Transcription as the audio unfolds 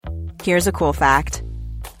Here's a cool fact.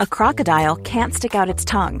 A crocodile can't stick out its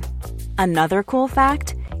tongue. Another cool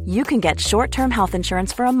fact, you can get short-term health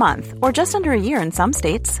insurance for a month or just under a year in some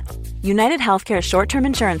states. United Healthcare short-term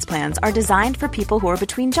insurance plans are designed for people who are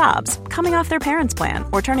between jobs, coming off their parents' plan,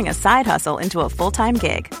 or turning a side hustle into a full-time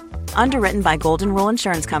gig. Underwritten by Golden Rule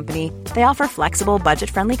Insurance Company, they offer flexible,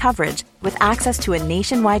 budget-friendly coverage with access to a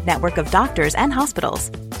nationwide network of doctors and hospitals.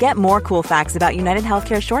 Get more cool facts about United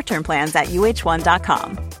Healthcare short-term plans at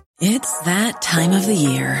uh1.com. It's that time of the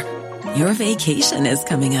year. Your vacation is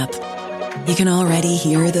coming up. You can already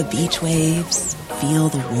hear the beach waves, feel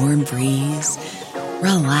the warm breeze,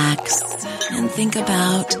 relax, and think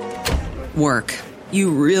about work.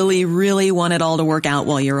 You really, really want it all to work out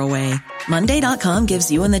while you're away. Monday.com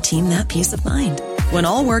gives you and the team that peace of mind. When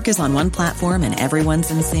all work is on one platform and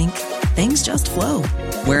everyone's in sync, things just flow.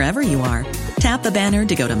 Wherever you are, tap the banner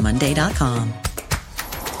to go to Monday.com.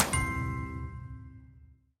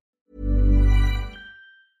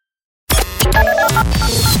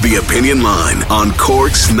 The Opinion Line on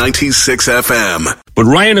Cork's 96 FM. But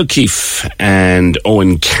Ryan O'Keefe and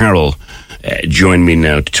Owen Carroll join me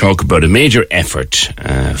now to talk about a major effort,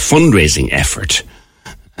 fundraising effort.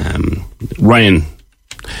 Ryan,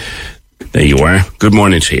 there you are. Good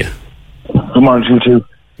morning to you. Good morning to you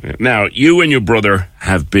too. Now, you and your brother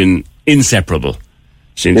have been inseparable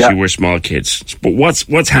since you were small kids. But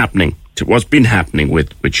what's happening? What's been happening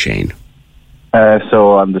with Shane?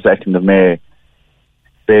 So on the 2nd of May,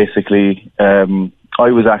 basically, I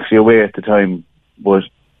was actually away at the time, but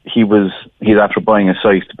he's after buying a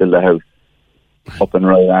site to build a house up in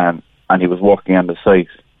Ryan, and he was working on the site,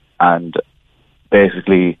 and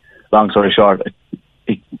basically, long story short,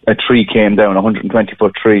 a tree came down, a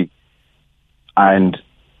 120-foot tree, and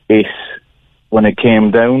when it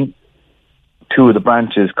came down, two of the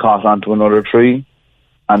branches caught onto another tree,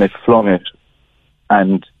 and it flung it,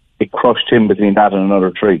 and it crushed him between that and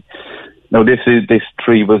another tree. Now, this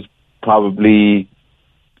tree was probably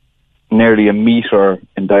nearly a metre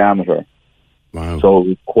in diameter. Wow. So it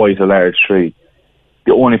was quite a large tree.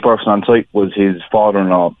 The only person on site was his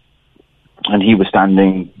father-in-law, and he was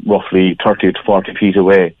standing roughly 30 to 40 feet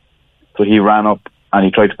away. So he ran up and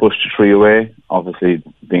he tried to push the tree away. Obviously,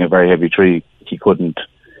 being a very heavy tree, he couldn't.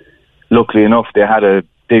 Luckily enough, they had a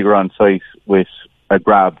digger on site with a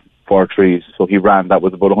grab for trees. So he ran. That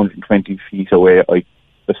was about 120 feet away,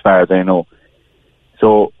 as far as I know.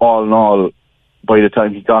 So all in all, by the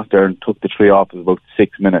time he got there and took the tree off, it was about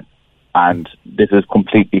 6 minutes. And this is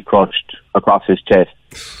completely crushed across his chest.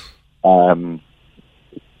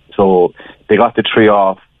 So they got the tree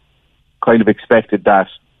off, kind of expected that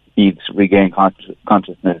he'd regain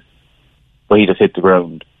consciousness, but he just hit the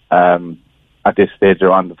ground. At this stage,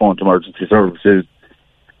 they're on the phone to emergency services,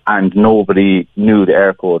 and nobody knew the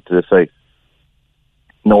air code to the site.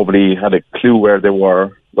 Nobody had a clue where they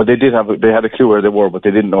were. Well, they had a clue where they were, but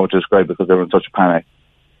they didn't know what to describe because they were in such a panic.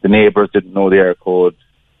 The neighbours didn't know the air code.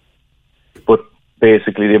 But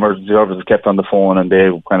basically, the emergency services kept on the phone, and they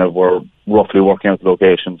kind of were roughly working out the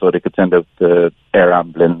location so they could send out the air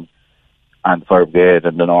ambulance and the fire brigade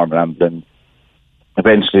and the normal ambulance.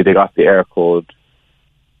 Eventually, they got the air code,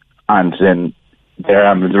 and then the air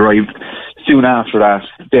ambulance arrived. Soon after that,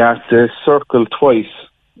 they had to circle twice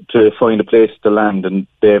to find a place to land, and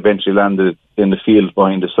they eventually landed in the field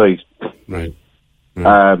behind the site. Right.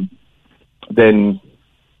 Then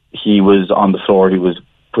he was on the floor. He was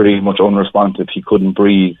pretty much unresponsive. He couldn't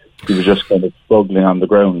breathe. He was just kind of struggling on the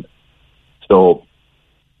ground. So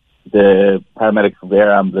the paramedics from the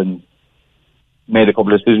air ambulance made a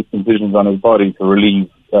couple of incisions on his body to relieve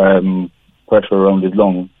pressure around his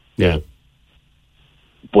lungs. Yeah.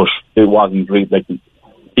 But it wasn't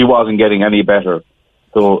he wasn't getting any better.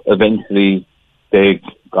 So eventually they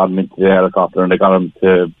got him into the helicopter and they got him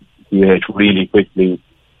to CH really quickly.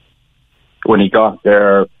 When he got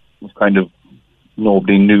there, it was kind of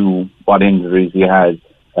nobody knew what injuries he had.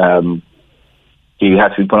 He had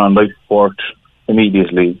to be put on life support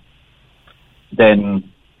immediately.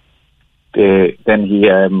 Then he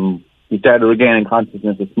started regaining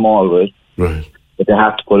consciousness a small bit. Right. But they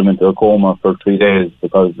had to put him into a coma for 3 days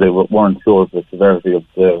because they weren't sure of the severity of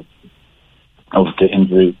the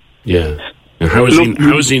injury. Yeah. And how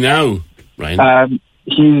is he now, Ryan?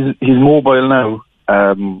 He's mobile now.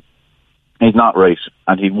 He's not right,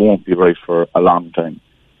 and he won't be right for a long time.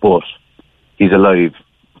 But he's alive.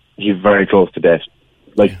 He's very close to death.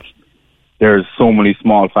 There's so many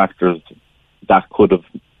small factors that could have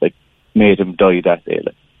made him die that day.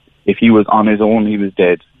 If he was on his own, he was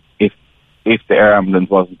dead. If the air ambulance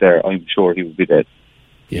wasn't there, I'm sure he would be dead.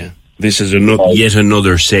 Yeah. This is yet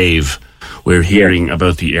another save we're hearing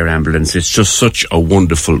about the air ambulance. It's just such a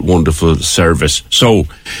wonderful, wonderful service. So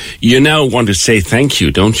you now want to say thank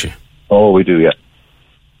you, don't you? Oh, we do, yeah.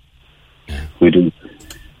 We do.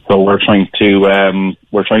 So we're trying to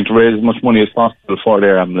raise as much money as possible for the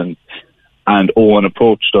air ambulance. And Owen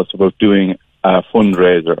approached us about doing a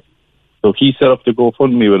fundraiser. So he set up the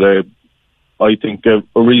GoFundMe with I think a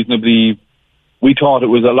reasonably. We thought it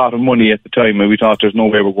was a lot of money at the time, and we thought there's no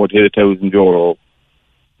way we're going to hit €1,000.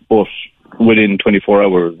 But within 24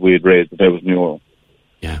 hours, we had raised €1,000.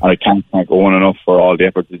 Yeah. And I can't thank Owen enough for all the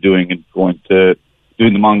efforts he's doing and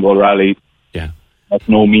doing the Mongol Rally. Yeah. That's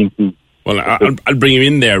no means feat. Well, I'll bring him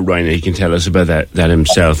in there, Ryan. He can tell us about that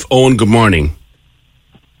himself. Owen, good morning.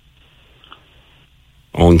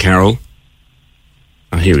 Owen Carroll.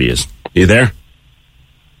 Oh, here he is. Are you there?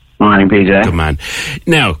 Morning, PJ. Good man.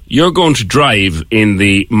 Now, you're going to drive in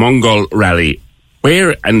the Mongol Rally.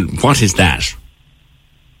 Where and what is that?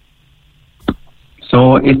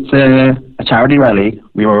 So it's a charity rally.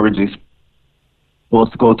 We were originally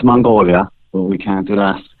supposed to go to Mongolia, but we can't do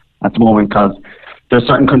that at the moment because there's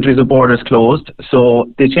certain countries with borders closed.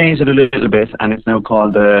 So they changed it a little bit, and it's now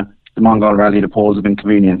called the Mongol Rally, the Poles of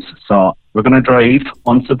Inconvenience. So we're going to drive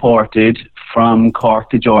unsupported from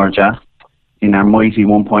Cork to Georgia in our mighty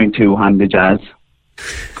 1.2 Honda Jazz.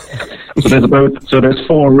 So there's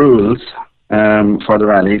 4 rules for the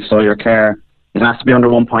rally. So your car, it has to be under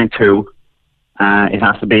 1.2. It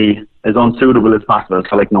has to be as unsuitable as possible.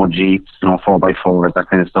 So like no Jeeps, no 4x4s, that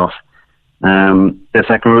kind of stuff. The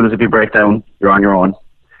second rule is if you break down, you're on your own.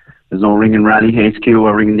 There's no ringing Rally HQ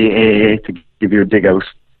or ringing the AA to give you a dig out.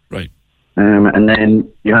 Right. And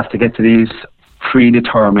then you have to get to these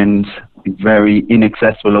predetermined, very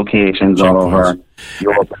inaccessible locations all over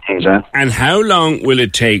Europe and Asia. And how long will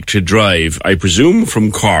it take to drive, I presume,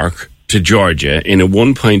 from Cork to Georgia in a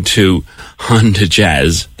 1.2 Honda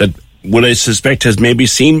Jazz that would I suspect has maybe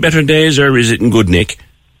seen better days, or is it in good nick?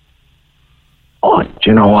 Oh, do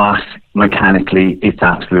you know what? Mechanically, it's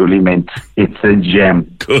absolutely mint. It's a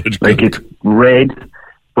gem. Good. It's red,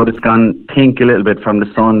 but it's gone pink a little bit from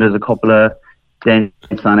the sun. There's a couple of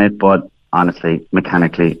dents on it, but honestly,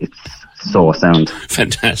 mechanically, it's so sound.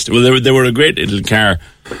 Fantastic. Well, they were a great little car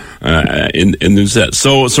in themselves.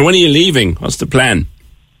 So when are you leaving? What's the plan?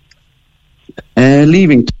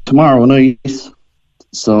 Leaving tomorrow night.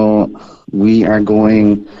 So we're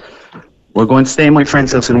going to stay in my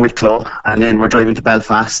friend's house in Wicklow, and then we're driving to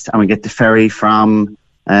Belfast, and we get the ferry from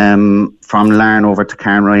Larne over to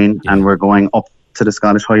Carnryan, and we're going up to the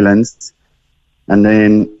Scottish Highlands, and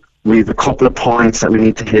then we have a couple of points that we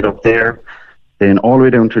need to hit up there, then all the way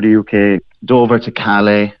down to the UK, Dover to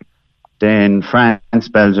Calais, then France,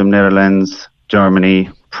 Belgium, Netherlands, Germany,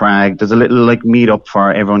 Prague. There's a little meet up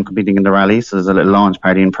for everyone competing in the rally, so there's a little launch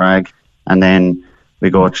party in Prague, and then we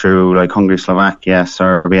go through Hungary, Slovakia,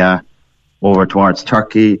 Serbia, over towards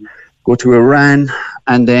Turkey, go to Iran,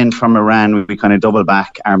 and then from Iran we kind of double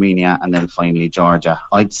back Armenia, and then finally Georgia.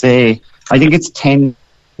 I think it's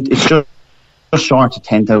just short of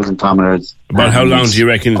 10,000 kilometres. About how long do you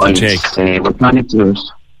reckon it will take? We're planning to do it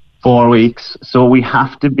 4 weeks, so we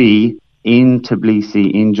have to be in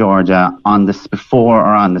Tbilisi in Georgia before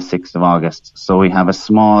or on the 6th of August. So we have a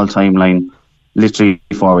small timeline, literally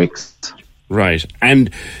 4 weeks. Right, and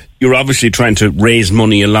you're obviously trying to raise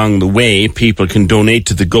money along the way. People can donate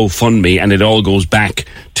to the GoFundMe, and it all goes back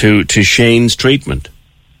to Shane's treatment.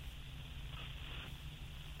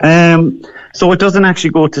 So it doesn't actually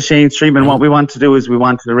go to Shane's treatment. What we want to do is we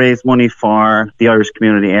want to raise money for the Irish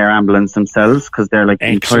Community Air Ambulance themselves, because they're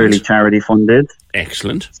entirely charity funded.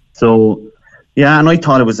 Excellent. So, yeah, and I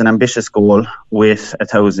thought it was an ambitious goal with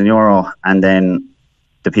 €1,000, and then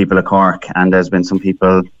the people of Cork, and there's been some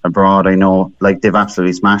people abroad I know, they've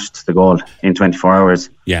absolutely smashed the goal in 24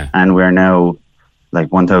 hours. Yeah. And we're now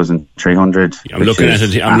 1,300. I'm looking at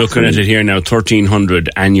it here now, 1,300,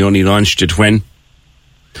 and you only launched it when?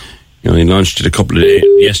 You only launched it a couple of days,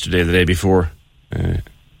 yesterday, the day before.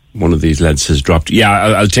 One of these lads has dropped. Yeah,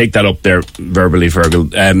 I'll take that up there verbally,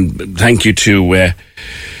 Fergal. Thank you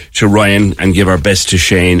to Ryan, and give our best to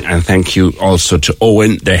Shane, and thank you also to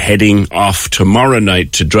Owen. They're heading off tomorrow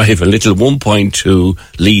night to drive a little 1.2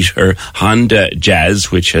 litre Honda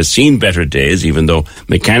Jazz, which has seen better days, even though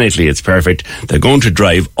mechanically it's perfect. They're going to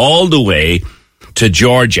drive all the way to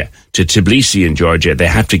Georgia, to Tbilisi in Georgia. They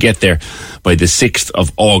have to get there by the 6th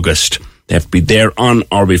of August. They have to be there on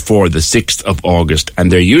or before the 6th of August,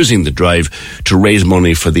 and they're using the drive to raise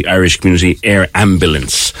money for the Irish Community Air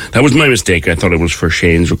Ambulance. That was my mistake. I thought it was for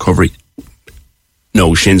Shane's recovery.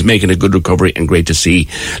 No, Shane's making a good recovery, and great to see.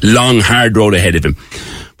 Long, hard road ahead of him.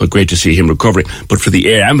 but great to see him recovering. But for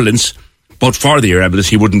the air ambulance,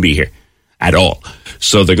 he wouldn't be here at all.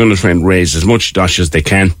 So they're going to try and raise as much dosh as they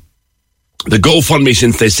can. The GoFundMe,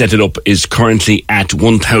 since they set it up, is currently at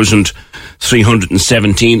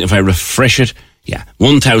 1,317. If I refresh it,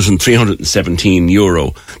 1,317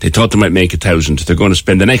 euro. They thought they might make 1,000. They're going to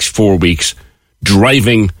spend the next 4 weeks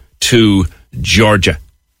driving to Georgia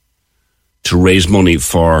to raise money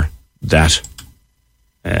for that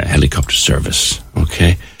helicopter service.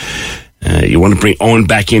 Okay, you want to bring Owen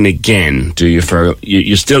back in again, do you?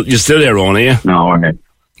 You're still there, Owen, are you? No, okay.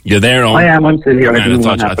 You're there, Owen? I am. I'm still here. Man,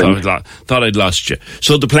 I thought I'd lost you.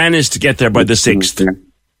 So the plan is to get there by the 6th.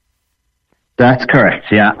 That's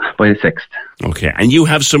correct. Yeah, by the 6th. Okay, and you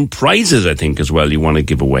have some prizes, I think, as well. You want to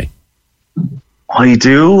give away. I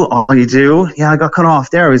do. Yeah, I got cut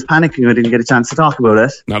off there. I was panicking. I didn't get a chance to talk about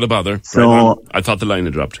it. Not a bother. So right, I thought the line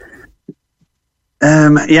had dropped.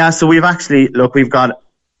 So we've got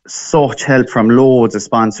such help from loads of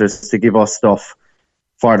sponsors to give us stuff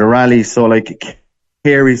for the rally. So like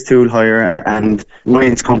Kerry's Tool Hire and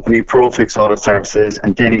Ryan's company, Profix Auto Services,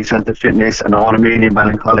 and Denny's Health and Fitness, and Automania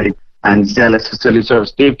Ballincollig, and Zealous Facility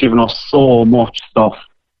Service. They've given us so much stuff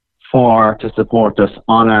to support us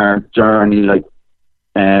on our journey, like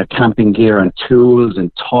camping gear and tools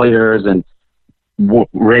and tires and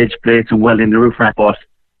rage plates and welding the roof rack. But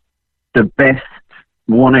the best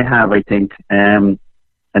one I have, I think, and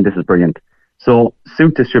this is brilliant. So,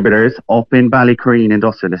 Suit Distributors up in Ballycreen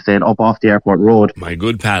Industrial Estate, up off the airport road. My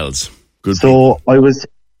good pals. Good so people.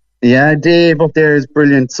 Dave up there is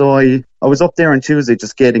brilliant. So I was up there on Tuesday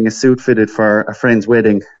just getting a suit fitted for a friend's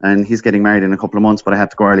wedding, and he's getting married in a couple of months, but I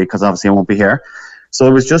had to go early because obviously I won't be here. So I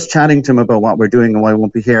was just chatting to him about what we're doing and why I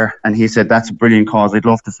won't be here, and he said, that's a brilliant cause, I'd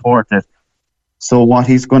love to support it. So what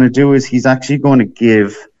he's going to do is he's actually going to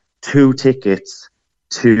give 2 tickets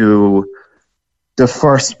to the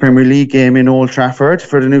first Premier League game in Old Trafford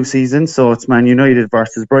for the new season. So it's Man United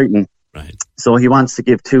versus Brighton. Right. So he wants to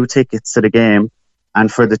give 2 tickets to the game,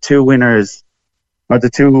 and for the 2 winners, or the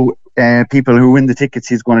 2 people who win the tickets,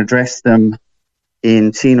 he's going to dress them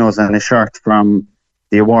in chinos and a shirt from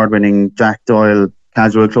the award-winning Jack Doyle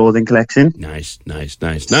casual clothing collection. Nice.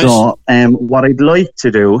 So what I'd like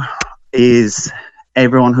to do is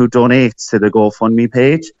everyone who donates to the GoFundMe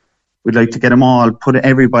page, we'd like to get them all, put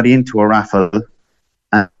everybody into a raffle.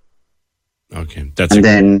 Okay,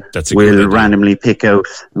 then we'll randomly pick out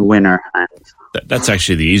a winner. And that's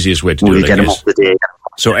actually the easiest way to do it. Get them up the day.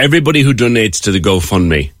 So everybody who donates to the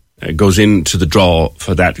GoFundMe goes into the draw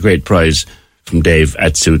for that great prize from Dave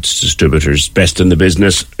at Suits Distributors. Best in the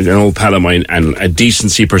business, an old pal of mine, and a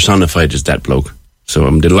decency personified is that bloke. So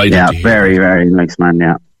I'm delighted to hear very, very nice man,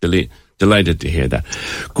 yeah. Delighted to hear that.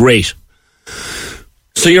 Great.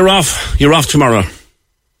 So you're off tomorrow.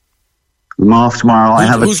 I'm off tomorrow. I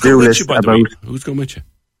have a to-do list about... Who's going with you?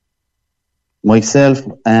 Myself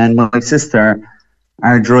and my sister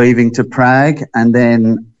are driving to Prague, and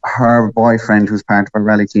then her boyfriend, who's part of our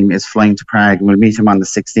rally team, is flying to Prague, and we'll meet him on the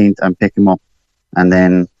 16th and pick him up, and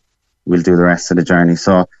then we'll do the rest of the journey.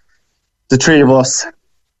 So the 3 of us,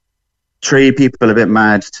 3 people a bit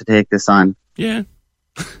mad to take this on. Yeah.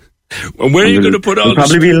 And where are you going to put all the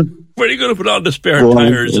spare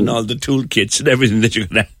tires and all the toolkits and everything that you're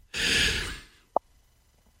going to...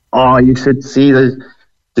 Oh, you should see the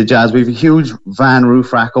Jazz. We have a huge van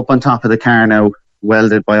roof rack up on top of the car now,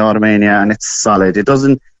 welded by Automania, and it's solid. It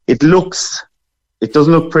doesn't look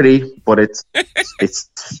pretty, but it's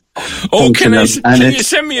oh, can you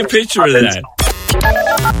send me a picture of that?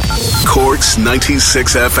 Cork's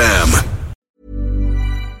 96 FM.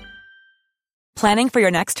 Planning for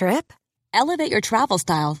your next trip? Elevate your travel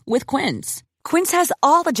style with Quince. Quince has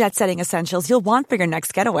all the jet-setting essentials you'll want for your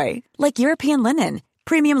next getaway, like European linen,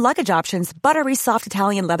 premium luggage options, buttery soft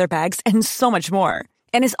Italian leather bags, and so much more.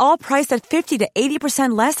 And is all priced at 50 to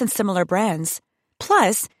 80% less than similar brands.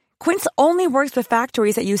 Plus, Quince only works with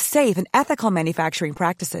factories that use safe and ethical manufacturing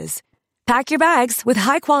practices. Pack your bags with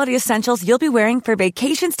high-quality essentials you'll be wearing for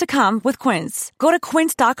vacations to come with Quince. Go to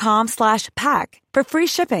quince.com/pack for free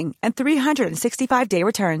shipping and 365-day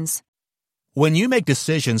returns. When you make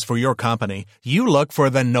decisions for your company, you look for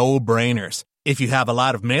the no-brainers. If you have a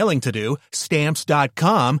lot of mailing to do,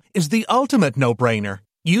 Stamps.com is the ultimate no-brainer.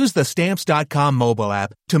 Use the Stamps.com mobile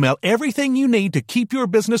app to mail everything you need to keep your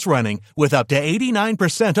business running with up to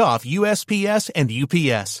 89% off USPS and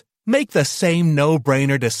UPS. Make the same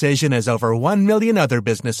no-brainer decision as over 1 million other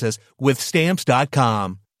businesses with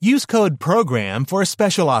Stamps.com. Use code PROGRAM for a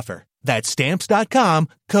special offer. That's Stamps.com,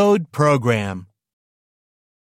 code PROGRAM.